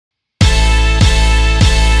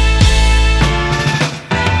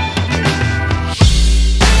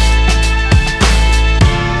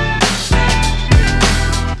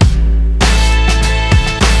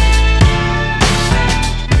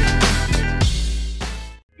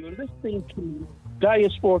listening to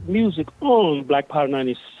Diasporic music on Black Power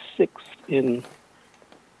 96. The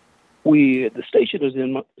station is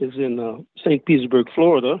in St. Petersburg,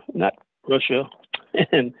 Florida, not Russia,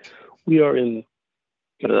 and we are in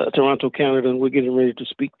Toronto, Canada, and we're getting ready to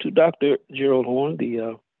speak to Dr. Gerald Horne,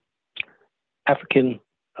 the African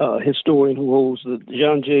historian who holds the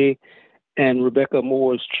John J. and Rebecca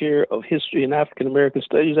Moore's Chair of History and African American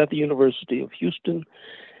Studies at the University of Houston.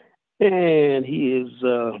 And he is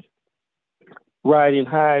riding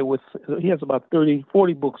high he has about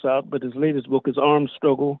 40 books out, but his latest book is Armed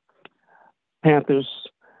Struggle, Panthers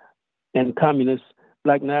and Communists,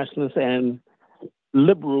 Black Nationalists and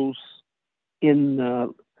Liberals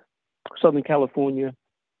in Southern California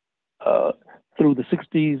through the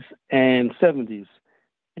 60s and 70s.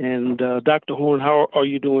 And Dr. Horne, how are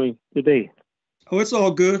you doing today? Oh, it's all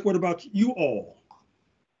good. What about you all?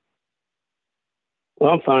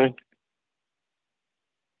 Well, I'm fine.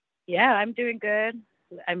 Yeah, I'm doing good.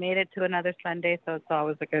 I made it to another Sunday, so it's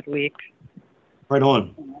always a good week. Right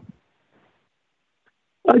on.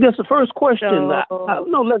 I guess the first question. So,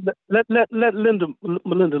 let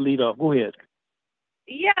Melinda lead off. Go ahead.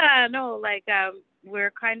 Yeah, no,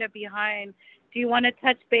 we're kind of behind. Do you want to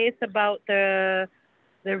touch base about the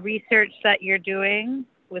research that you're doing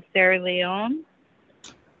with Sierra Leone?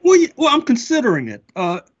 Well, I'm considering it.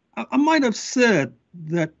 I might have said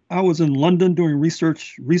that I was in London doing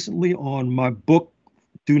research recently on my book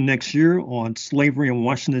due next year on slavery in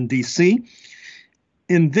Washington, D.C.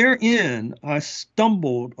 And therein, I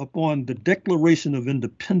stumbled upon the Declaration of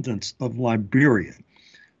Independence of Liberia,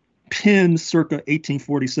 penned circa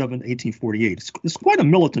 1847, 1848. It's quite a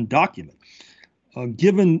militant document,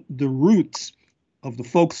 given the roots of the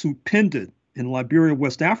folks who penned it in Liberia,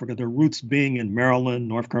 West Africa, their roots being in Maryland,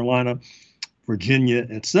 North Carolina, Virginia,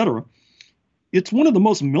 etc. It's one of the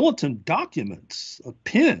most militant documents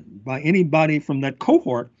penned by anybody from that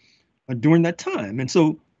cohort during that time. And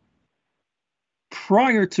so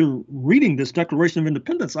prior to reading this Declaration of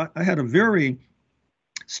Independence, I had a very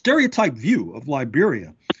stereotyped view of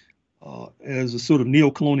Liberia as a sort of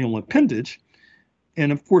neo-colonial appendage.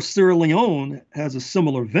 And of course, Sierra Leone has a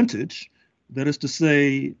similar vintage. That is to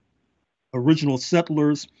say, original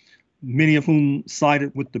settlers, many of whom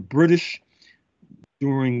sided with the British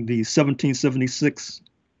during the 1776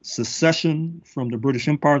 secession from the British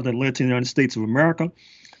Empire that led to the United States of America,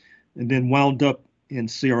 and then wound up in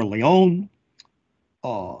Sierra Leone.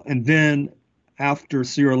 And then after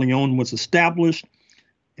Sierra Leone was established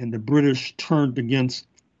and the British turned against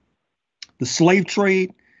the slave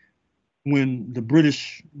trade, when the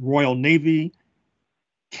British Royal Navy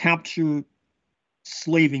captured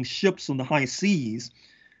slaving ships on the high seas,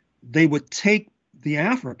 they would take the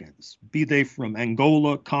Africans, be they from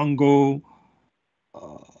Angola, Congo,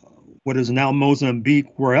 what is now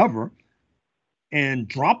Mozambique, wherever, and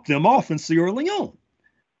drop them off in Sierra Leone.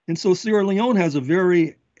 And so Sierra Leone has a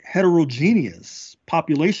very heterogeneous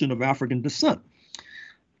population of African descent.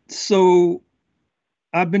 So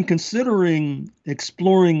I've been considering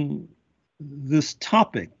exploring this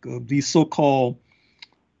topic of these so-called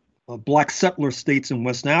Black settler states in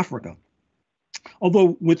West Africa.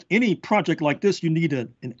 Although with any project like this, you need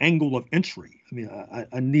an angle of entry. I mean,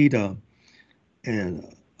 I need a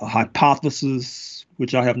hypothesis,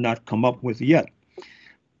 which I have not come up with yet.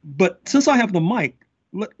 But since I have the mic,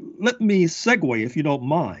 let me segue, if you don't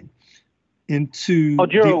mind, into... Oh,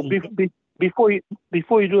 Gerald, before you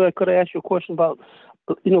do that, could I ask you a question about,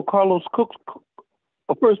 Carlos Cook's...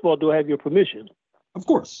 Well, first of all, do I have your permission? Of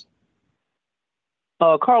course.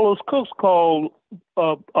 Carlos Cook's called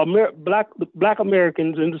Black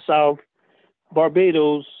Americans in the South,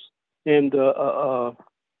 Barbados, and the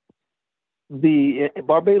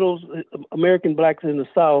Barbados American blacks in the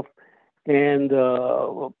South, and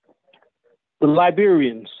the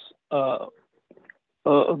Liberians,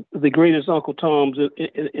 the greatest Uncle Toms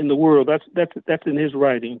in the world. That's in his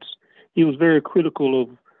writings. He was very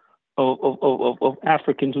critical of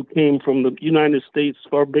Africans who came from the United States,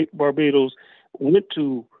 Barbados, went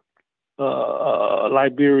to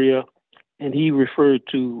Liberia, and he referred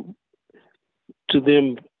to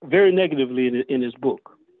them very negatively in his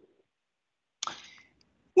book.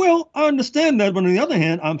 Well, I understand that, but on the other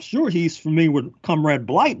hand, I'm sure he's familiar with Comrade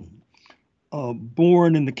Blyton,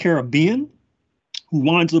 born in the Caribbean, who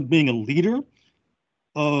winds up being a leader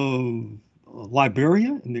of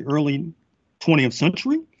Liberia in the early 20th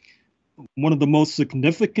century, one of the most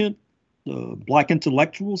significant Black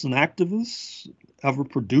intellectuals and activists ever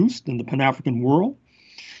produced in the Pan-African world.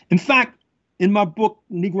 In fact, in my book,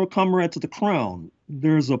 Negro Comrades of the Crown,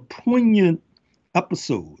 there's a poignant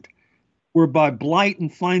episode whereby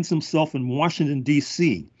Blyton finds himself in Washington,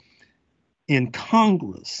 D.C., in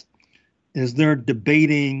Congress as they're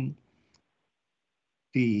debating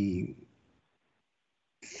the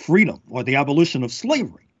freedom or the abolition of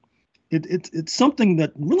slavery. It's something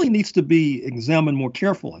that really needs to be examined more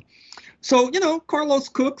carefully. So, Carlos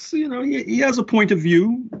Cooks, he has a point of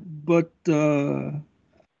view, but I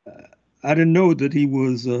didn't know that he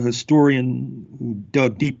was a historian who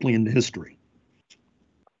dug deeply into history.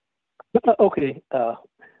 Okay,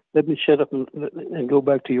 let me shut up and go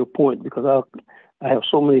back to your point, because I have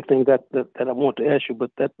so many things that I want to ask you,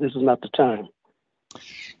 but this is not the time.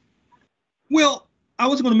 Well, I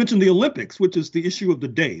was going to mention the Olympics, which is the issue of the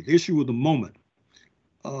day, the issue of the moment.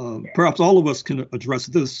 Perhaps all of us can address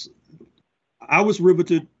this. I was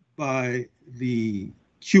riveted by the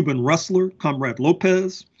Cuban wrestler, Comrade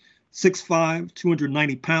Lopez, 6'5",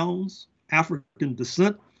 290 pounds, African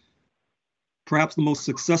descent, perhaps the most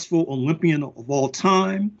successful Olympian of all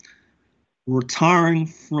time, retiring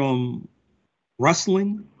from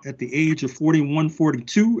wrestling at the age of 41,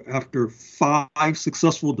 42 after 5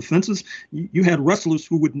 successful defenses. You had wrestlers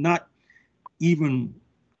who would not even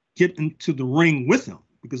get into the ring with him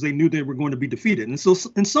because they knew they were going to be defeated. And so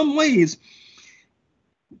in some ways,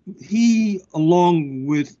 he, along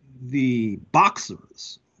with the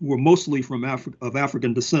boxers, who were mostly of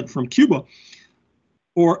African descent from Cuba,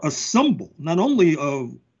 are a symbol not only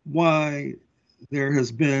of why there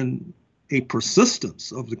has been a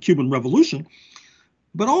persistence of the Cuban Revolution,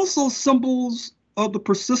 but also symbols of the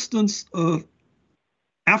persistence of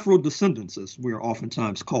Afro-descendants, as we're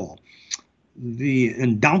oftentimes called, the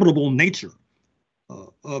indomitable nature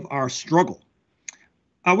of our struggle.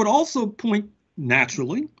 I would also point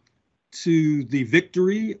naturally to the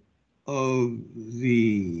victory of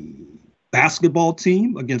the basketball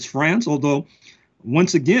team against France, although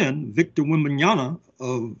once again, Victor Wembanyama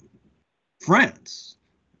of France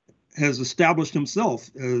has established himself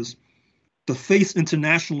as the face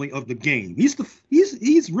internationally of the game. He's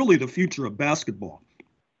really the future of basketball.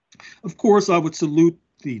 Of course, I would salute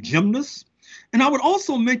the gymnasts, and I would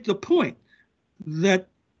also make the point that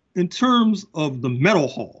in terms of the medal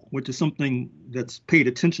haul, which is something that's paid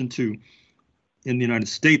attention to in the United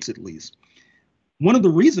States at least, one of the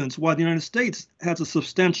reasons why the United States has a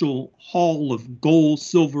substantial haul of gold,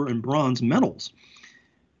 silver, and bronze medals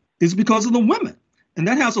is because of the women. And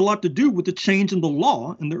that has a lot to do with the change in the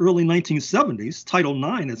law in the early 1970s, Title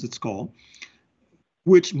IX as it's called,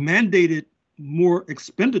 which mandated more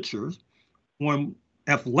expenditures on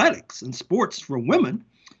athletics and sports for women,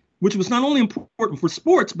 which was not only important for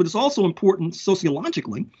sports, but it's also important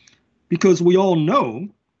sociologically, because we all know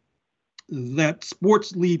that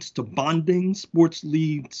sports leads to bonding, sports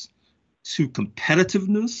leads to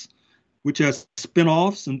competitiveness, which has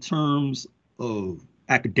spin-offs in terms of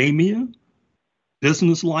academia,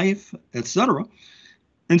 business life, etc.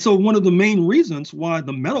 And so one of the main reasons why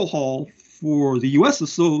the medal haul for the U.S.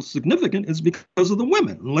 is so significant is because of the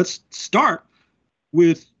women. And let's start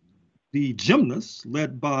with the gymnasts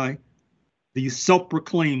led by the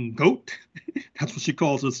self-proclaimed GOAT. That's what she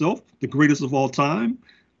calls herself, the greatest of all time,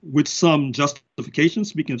 with some justification,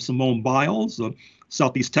 speaking of Simone Biles of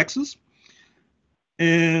Southeast Texas.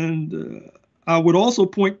 And I would also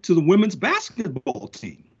point to the women's basketball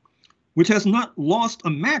team, which has not lost a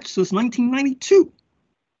match since 1992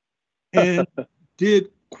 and did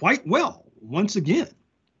quite well once again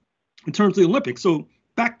in terms of the Olympics. So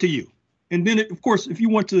back to you. And then, of course, if you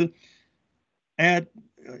want to add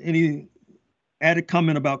any added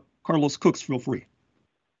comment about Carlos Cooks, feel free.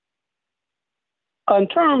 In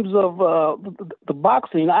terms of the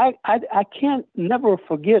boxing, I can't never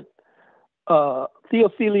forget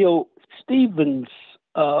Theophilio Stevens,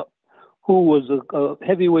 who was a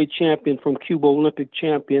heavyweight champion from Cuba, Olympic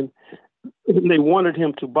champion. They wanted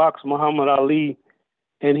him to box Muhammad Ali,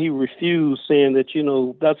 and he refused, saying that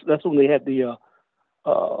that's when they had the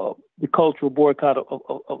cultural boycott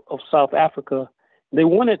of South Africa. They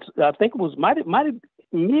wanted, I think it was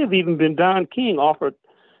may have even been Don King offered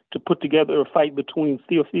to put together a fight between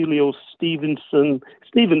Theophilio Stevenson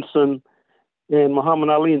and Muhammad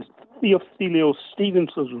Ali. And Theophilio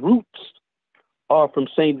Stevenson's roots are from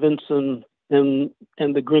St. Vincent and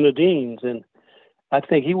the Grenadines, and I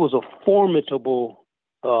think he was a formidable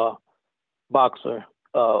boxer.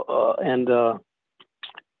 And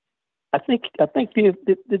I think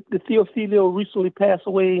the Theophilio recently passed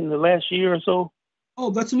away in the last year or so. Oh,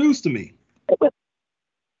 that's news to me.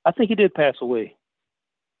 I think he did pass away.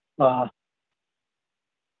 I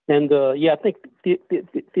think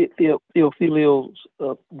Theophilio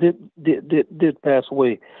did pass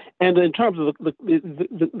away. And in terms of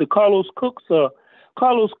the Carlos Cooks,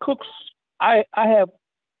 I have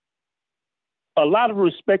a lot of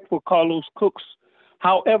respect for Carlos Cook's.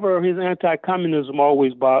 However, his anti-communism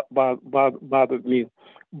always bothered me.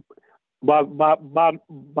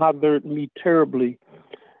 Bothered me terribly,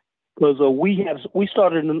 because we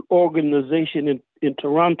started an organization in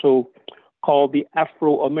Toronto called the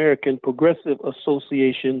Afro-American Progressive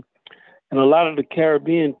Association, and a lot of the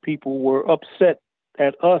Caribbean people were upset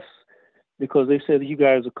at us because they said, you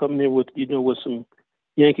guys are coming here with some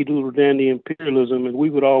Yankee Doodle Dandy imperialism, and we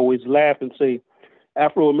would always laugh and say,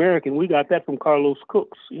 Afro-American, we got that from Carlos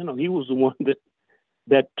Cooks. He was the one that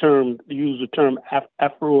used the term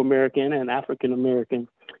Afro-American and African-American.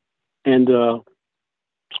 And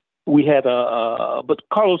we had but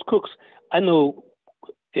Carlos Cooks, I know,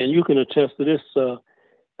 and you can attest to this,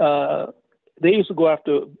 they used to go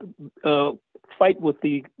after, fight with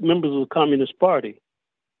the members of the Communist Party.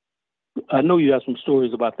 I know you have some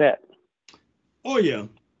stories about that. Oh, yeah.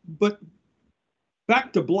 But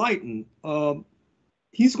back to Blyton,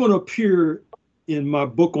 he's going to appear in my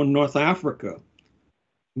book on North Africa,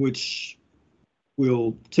 which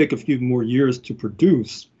will take a few more years to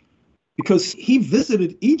produce, because he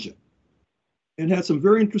visited Egypt and had some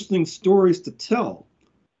very interesting stories to tell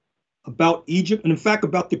about Egypt, and in fact,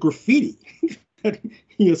 about the graffiti that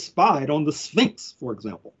he espied on the Sphinx, for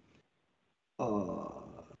example.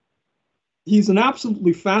 He's an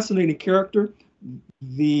absolutely fascinating character.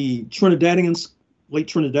 The late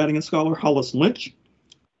Trinidadian scholar Hollis Lynch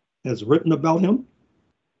has written about him.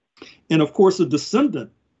 And of course, a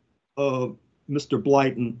descendant of Mr.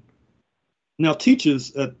 Blyton now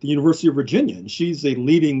teaches at the University of Virginia, and she's a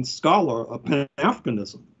leading scholar of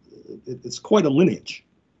Pan-Africanism. It's quite a lineage.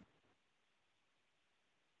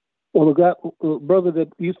 Well, the brother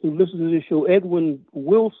that used to listen to this show, Edwin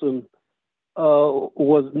Wilson,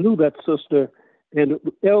 knew that sister, and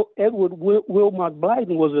Edward Wilmot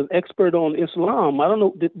Blyton was an expert on Islam. I don't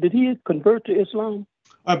know, did he convert to Islam?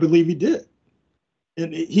 I believe he did.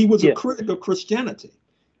 And he was a critic of Christianity.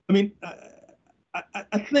 I mean,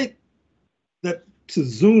 I think that, to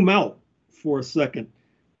zoom out for a second,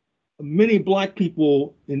 many Black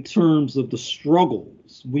people, in terms of the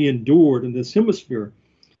struggles we endured in this hemisphere,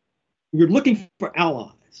 we're looking for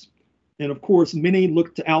allies. And of course, many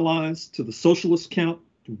look to allies to the socialist camp,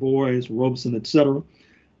 Du Bois, Robeson, etc.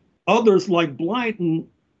 Others, like Blyton,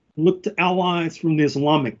 look to allies from the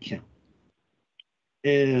Islamic camp.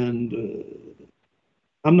 And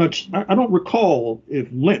I don't recall if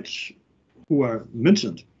Lynch, who I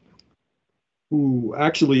mentioned, who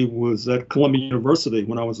actually was at Columbia University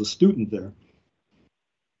when I was a student there,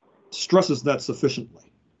 stresses that sufficiently.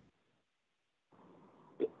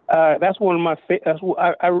 That's one of my favorites.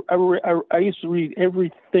 I used to read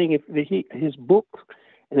everything, his books,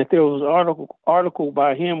 and if there was an article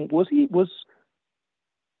by him, was he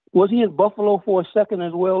in Buffalo for a second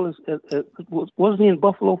as well as was he in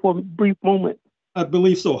Buffalo for a brief moment? I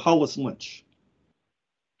believe so. Hollis Lynch.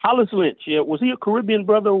 Hollis Lynch, yeah. Was he a Caribbean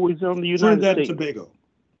brother, or was he on the United States? Trinidad and Tobago.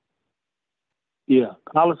 Yeah,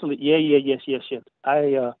 Hollis Lynch. Yeah, yes.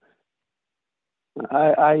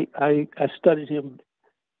 I studied him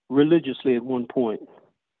religiously at one point.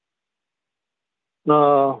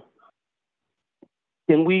 Can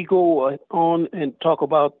we go on and talk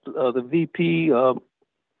about the VP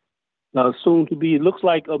soon to be? It looks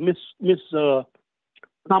like Miss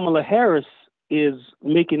Kamala Harris is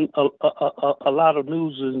making a lot of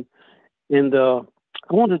news, and I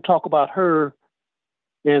wanted to talk about her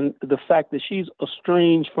and the fact that she's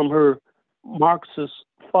estranged from her Marxist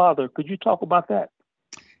father. Could you talk about that?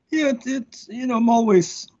 Yeah, it's I'm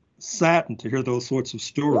always saddened to hear those sorts of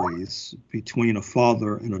stories between a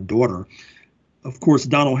father and a daughter. Of course,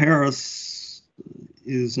 Donald Harris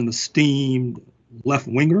is an esteemed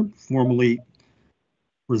left-winger, formerly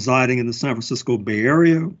residing in the San Francisco Bay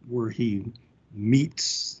Area, where he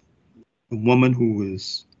meets a woman who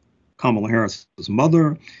is Kamala Harris's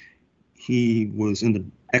mother. He was in the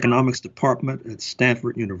economics department at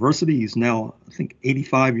Stanford University. He's now, I think,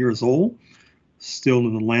 85 years old, still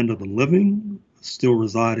in the land of the living, still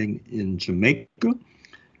residing in Jamaica.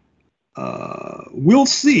 We'll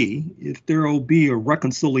see if there will be a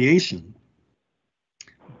reconciliation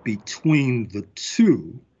between the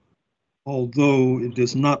two, although it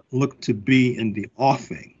does not look to be in the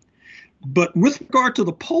offing. But with regard to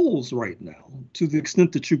the polls right now, to the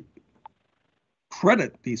extent that you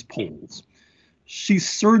credit these polls, she's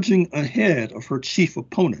surging ahead of her chief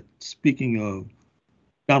opponent. Speaking of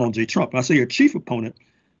Donald J. Trump, I say her chief opponent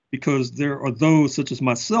because there are those such as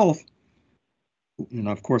myself, and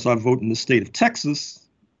of course I vote in the state of Texas,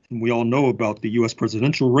 and we all know about the U.S.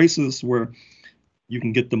 presidential races where you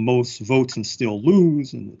can get the most votes and still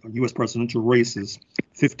lose, and a U.S. presidential race is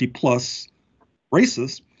 50 plus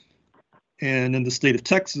racist. And in the state of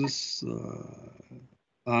Texas,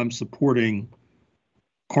 I'm supporting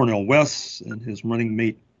Cornel West and his running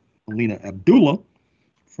mate, Alina Abdullah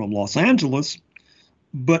from Los Angeles.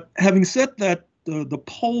 But having said that, the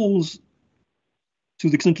polls, to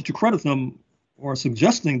the extent that you credit them, are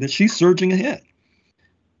suggesting that she's surging ahead.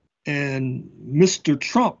 And Mr.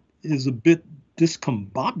 Trump is a bit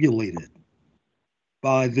discombobulated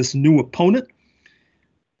by this new opponent.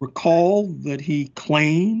 Recall that he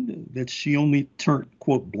claimed that she only turned,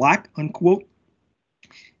 quote, black, unquote,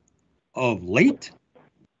 of late,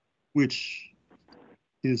 which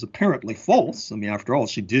is apparently false. I mean, after all,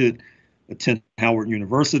 she did attend Howard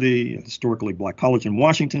University, a historically black college in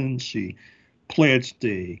Washington. She pledged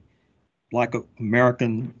a Black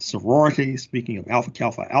American sorority, speaking of Alpha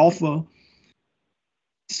Kappa Alpha.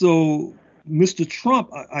 So Mr. Trump,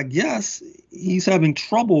 I guess he's having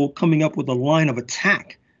trouble coming up with a line of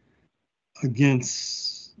attack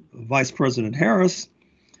against Vice President Harris,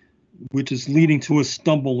 which is leading to a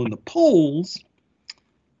stumble in the polls.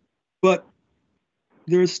 But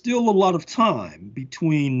there's still a lot of time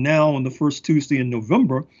between now and the first Tuesday in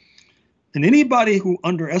November. And anybody who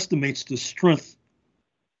underestimates the strength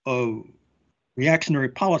of reactionary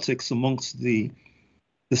politics amongst the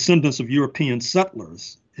descendants of European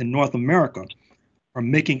settlers in North America are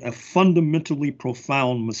making a fundamentally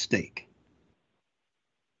profound mistake.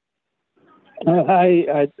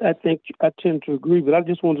 I think I tend to agree, but I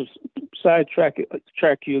just want to sidetrack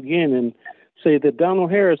you again and say that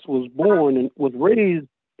Donald Harris was born and was raised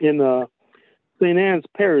in St. Anne's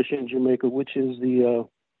Parish in Jamaica, which is the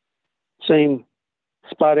same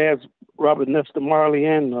spot as Robert Nesta Marley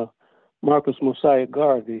and Marcus Mosiah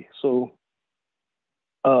Garvey. So,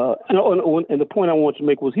 and the point I want to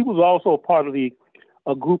make was he was also a part of a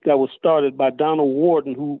group that was started by Donald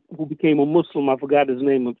Warden, who became a Muslim. I forgot his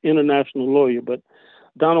name, an international lawyer. But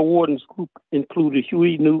Donald Warden's group included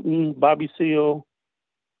Huey Newton, Bobby Seale,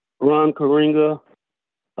 Ron Karenga,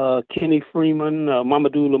 Kenny Freeman,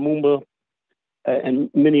 Mamadou Lumumba,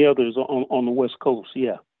 and many others on the West Coast.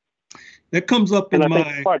 Yeah, that comes up in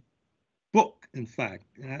my book. In fact,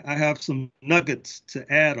 I have some nuggets to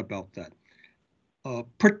add about that,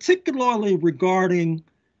 particularly regarding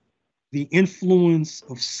the influence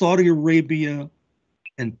of Saudi Arabia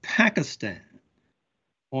and Pakistan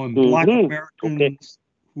on Black Americans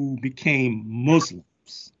who became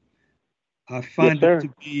Muslims. I find it to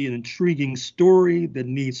be an intriguing story that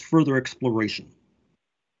needs further exploration.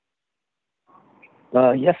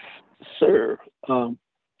 Yes, sir.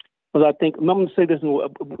 But I think I'm going to say this, and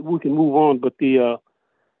we can move on. But the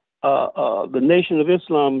Nation of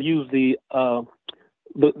Islam used the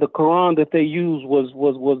Quran that they used was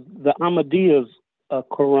the Ahmadiyya's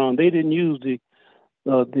Quran. They didn't use the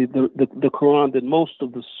Quran that most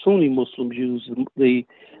of the Sunni Muslims use. They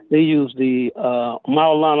used the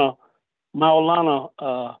Maulana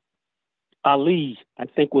Ali. I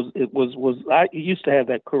think I used to have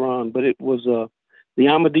that Quran, but it was the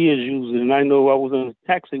Ahmadiyyas used it. And I know I was in a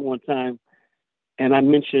taxi one time, and I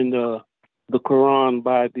mentioned the Quran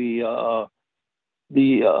by the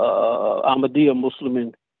Ahmadiyya Muslim,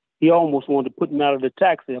 and he almost wanted to put me out of the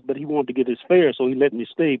taxi, but he wanted to get his fare, so he let me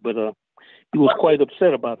stay. But he was quite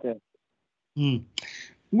upset about that.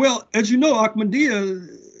 Well, as you know, Ahmadiyya,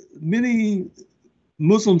 many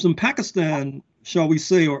Muslims in Pakistan, shall we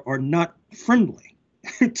say, are not friendly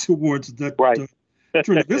towards that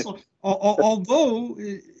trend of Islam, although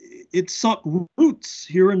it sunk roots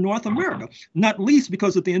here in North America, not least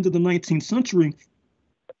because at the end of the 19th century,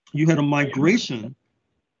 you had a migration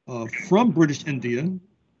from British India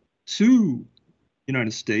to the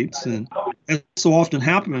United States. And as so often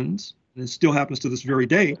happens, and it still happens to this very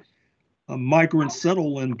day, migrants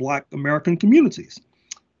settle in Black American communities.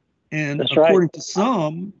 And according to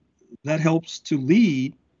some, that helps to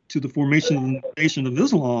lead to the formation of the Nation of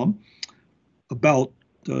Islam about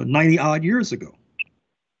 90 odd years ago.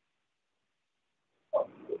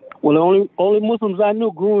 Well, the only Muslims I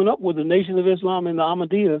knew growing up was the Nation of Islam and the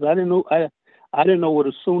Ahmadiyyas. I didn't know what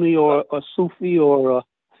a Sunni or a Sufi or a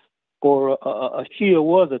Shia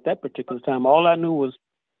was at that particular time. All I knew was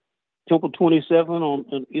Temple 27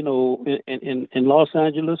 in Los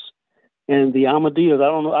Angeles, and the Ahmadiyyas. I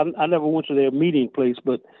don't know. I never went to their meeting place,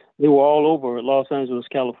 but they were all over Los Angeles,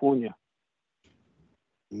 California.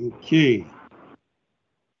 Okay.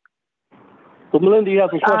 So, Melinda, you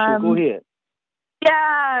have some questions. Go ahead.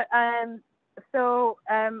 Yeah. So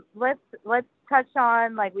let's touch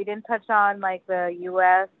on, like, we didn't touch on, like, the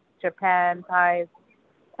U.S. Japan ties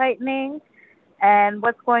tightening and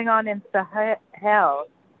what's going on in Sahel.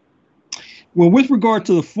 Well, with regard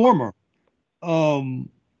to the former,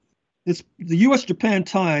 it's the U.S.-Japan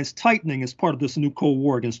ties tightening as part of this new Cold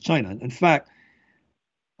War against China. In fact,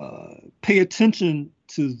 pay attention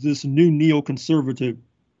to this new neoconservative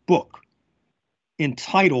book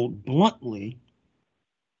entitled bluntly,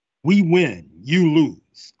 "We Win, You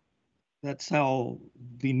Lose." That's how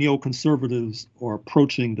the neoconservatives are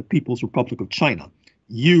approaching the People's Republic of China,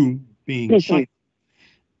 you being China.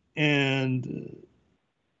 And the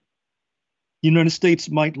United States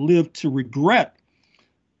might live to regret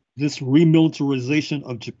this remilitarization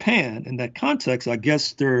of Japan. In that context, I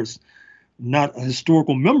guess there's not a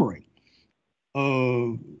historical memory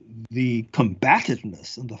of the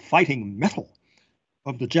combativeness and the fighting mettle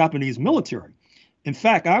of the Japanese military. In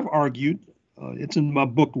fact, I've argued, it's in my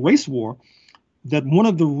book, Race War, that one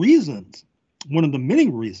of the many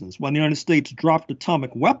reasons why the United States dropped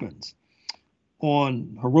atomic weapons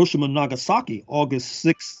on Hiroshima and Nagasaki, August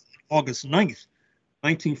 6th, August 9th,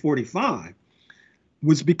 1945,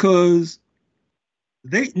 was because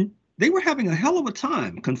they were having a hell of a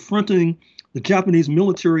time confronting the Japanese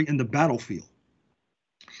military in the battlefield.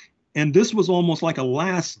 And this was almost like a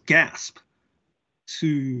last gasp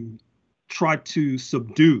to try to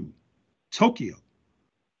subdue Tokyo.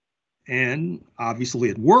 And obviously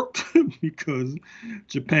it worked because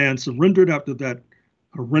Japan surrendered after that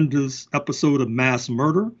horrendous episode of mass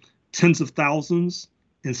murder. Tens of thousands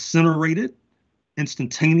incinerated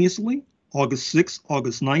instantaneously. August 6th,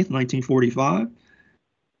 August 9th, 1945,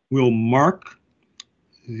 will mark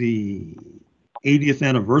the 80th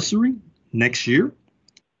anniversary next year.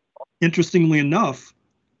 Interestingly enough,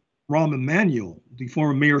 Rahm Emanuel, the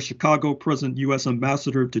former mayor of Chicago, present U.S.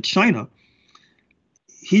 ambassador to China,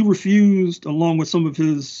 he refused, along with some of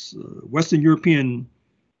his Western European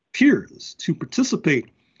peers, to participate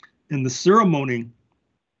in the ceremony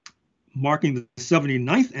marking the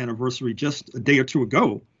 79th anniversary just a day or two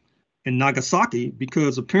ago in Nagasaki,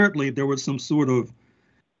 because apparently there was some sort of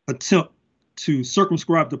attempt to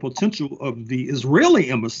circumscribe the potential of the Israeli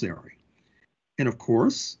emissary. And of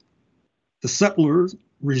course, the settlers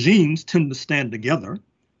regimes tend to stand together,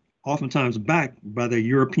 oftentimes backed by their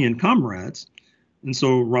European comrades. And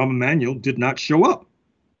so Rahm Emanuel did not show up,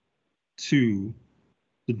 to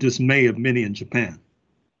the dismay of many in Japan.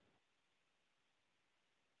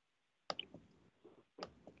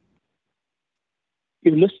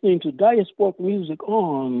 You're listening to Diasporic music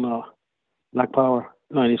on Black Power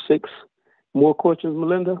 96. More questions,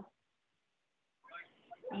 Melinda?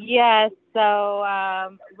 Yes, so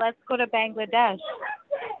let's go to Bangladesh.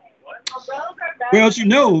 Well, as you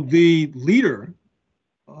know, the leader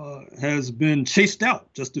has been chased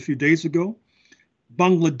out just a few days ago.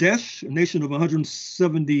 Bangladesh, a nation of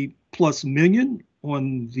 170 plus million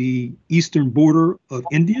on the eastern border of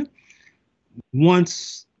India,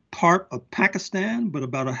 once part of Pakistan, but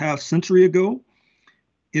about a half century ago,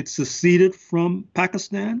 it seceded from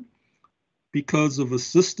Pakistan because of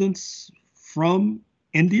assistance from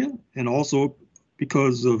India and also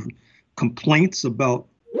because of complaints about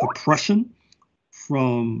oppression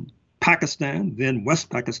from Pakistan, then West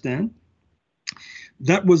Pakistan.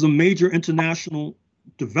 That was a major international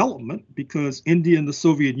development because India and the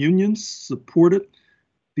Soviet Union supported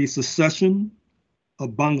the secession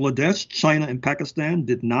of Bangladesh. China and Pakistan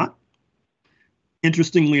did not.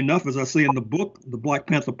 Interestingly enough, as I say in the book, the Black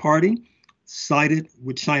Panther Party sided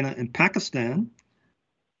with China and Pakistan,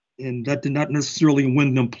 and that did not necessarily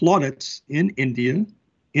win them plaudits in India,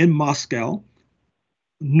 in Moscow,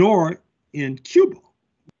 nor in Cuba,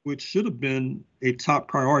 which should have been a top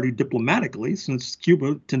priority diplomatically, since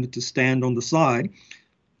Cuba tended to stand on the side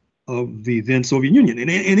of the then Soviet Union. In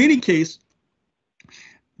any case,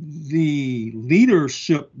 the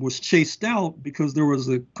leadership was chased out because there was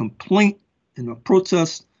a complaint and a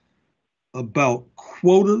protest about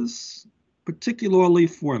quotas, particularly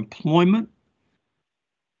for employment,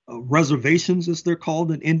 reservations, as they're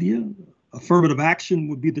called in India. Affirmative action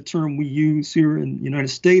would be the term we use here in the United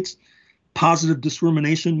States. Positive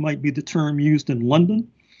discrimination might be the term used in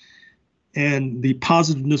London. And the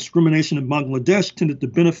positive discrimination in Bangladesh tended to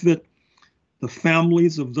benefit the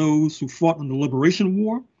families of those who fought in the Liberation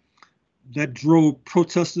War. That drove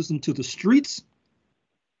protesters into the streets,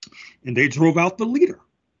 and they drove out the leader,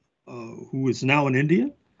 who is now in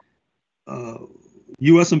India.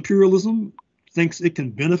 U.S. imperialism thinks it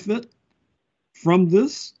can benefit from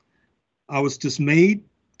this. I was dismayed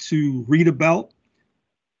to read about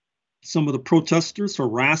some of the protesters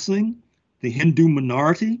harassing the Hindu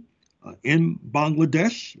minority in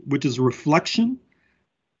Bangladesh, which is a reflection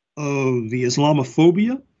of the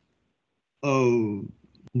Islamophobia of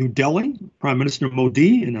New Delhi, Prime Minister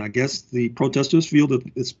Modi, and I guess the protesters feel that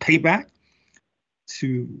it's payback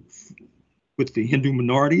with the Hindu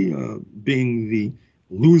minority being the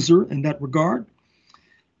loser in that regard.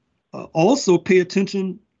 Also pay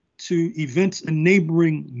attention to events in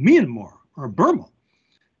neighboring Myanmar or Burma,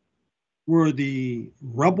 where the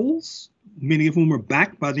rebels, many of whom are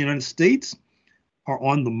backed by the United States, are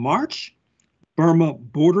on the march. Burma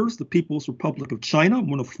borders the People's Republic of China,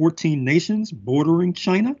 one of 14 nations bordering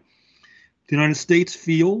China. The United States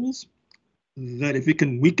feels that if it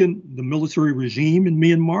can weaken the military regime in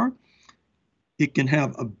Myanmar, it can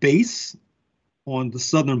have a base on the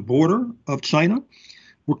southern border of China.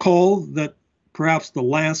 Recall that perhaps the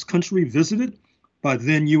last country visited by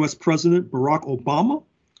then U.S. President Barack Obama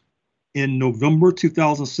in November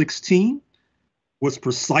 2016 was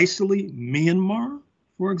precisely Myanmar,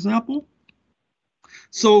 for example.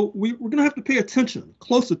 So we're going to have to pay attention,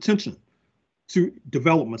 close attention to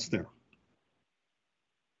developments there.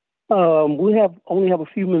 We only have a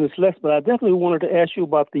few minutes left, but I definitely wanted to ask you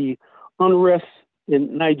about the unrest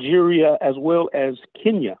in Nigeria as well as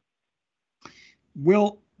Kenya.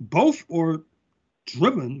 Well, both are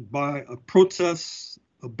driven by a protest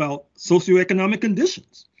about socioeconomic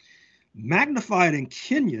conditions, magnified in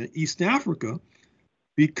Kenya, East Africa,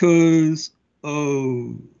 because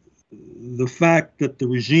of the fact that the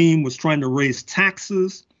regime was trying to raise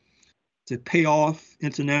taxes to pay off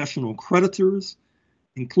international creditors,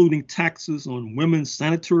 including taxes on women's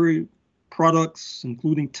sanitary products,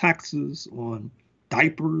 including taxes on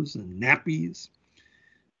diapers and nappies.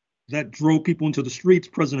 That drove people into the streets.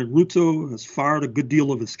 President Ruto has fired a good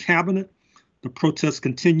deal of his cabinet. The protests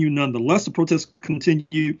continue nonetheless. The protests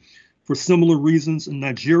continue for similar reasons in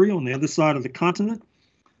Nigeria on the other side of the continent.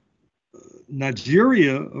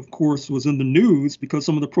 Nigeria, of course, was in the news because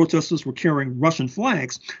some of the protesters were carrying Russian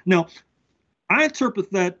flags. Now, I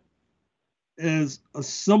interpret that as a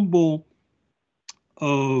symbol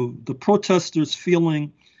of the protesters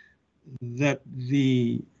feeling that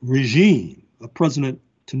the regime of President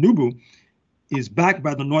Tinubu is backed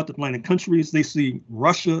by the North Atlantic countries. They see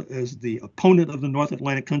Russia as the opponent of the North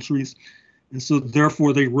Atlantic countries, and so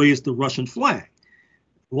therefore they raised the Russian flag.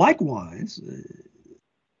 Likewise,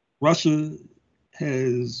 Russia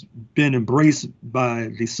has been embraced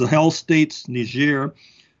by the Sahel states, Niger,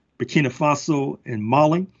 Burkina Faso, and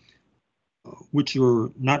Mali, which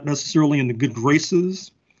are not necessarily in the good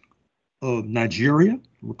graces of Nigeria.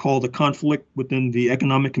 Recall the conflict within the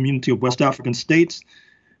Economic Community of West African States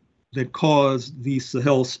that caused the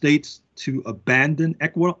Sahel states to abandon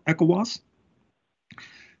ECOWAS.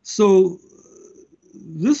 So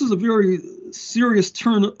this is a very serious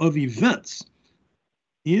turn of events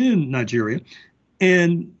in Nigeria.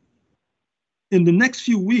 And in the next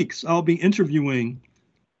few weeks, I'll be interviewing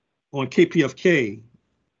on KPFK,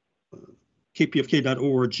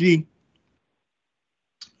 kpfk.org,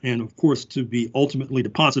 and of course to be ultimately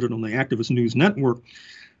deposited on the Activist News Network,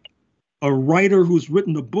 a writer who's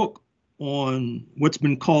written a book on what's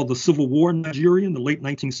been called the Civil War in Nigeria in the late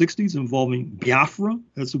 1960s, involving Biafra,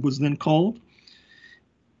 as it was then called.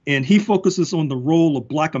 And he focuses on the role of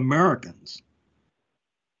Black Americans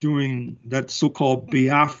during that so-called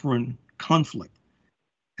Biafran conflict.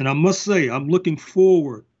 And I must say, I'm looking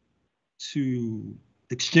forward to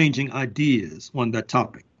exchanging ideas on that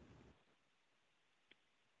topic.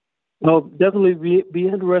 No, definitely be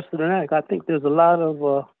interested in that. I think there's a lot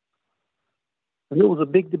of, there was a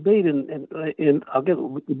big debate in I guess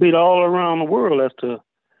debate all around the world as to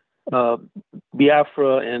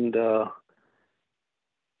Biafra and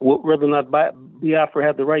whether or not Biafra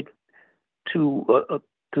had the right to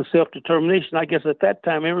self-determination. I guess at that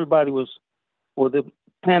time everybody was, or the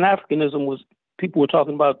Pan-Africanism was, people were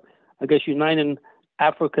talking about, I guess, uniting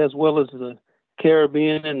Africa as well as the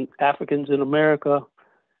Caribbean and Africans in America,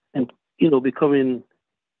 and becoming.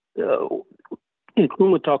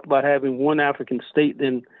 Nkrumah talked about having one African state.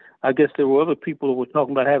 Then I guess there were other people who were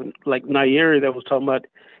talking about having, like Nyeri, that was talking about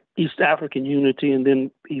East African unity, and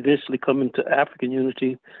then eventually coming to African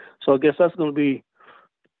unity. So I guess that's going to be,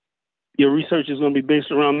 your research is going to be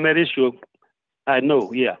based around that issue. I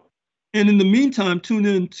know, yeah. And in the meantime, tune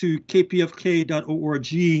in to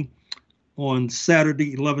kpfk.org on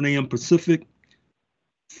Saturday, 11 a.m. Pacific,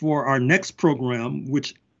 for our next program,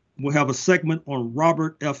 which will have a segment on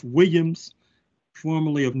Robert F. Williams,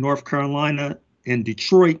 formerly of North Carolina and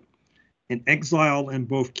Detroit, in exile in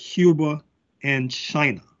both Cuba and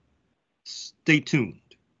China. Stay tuned.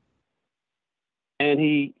 And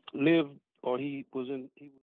he lived, or he was in.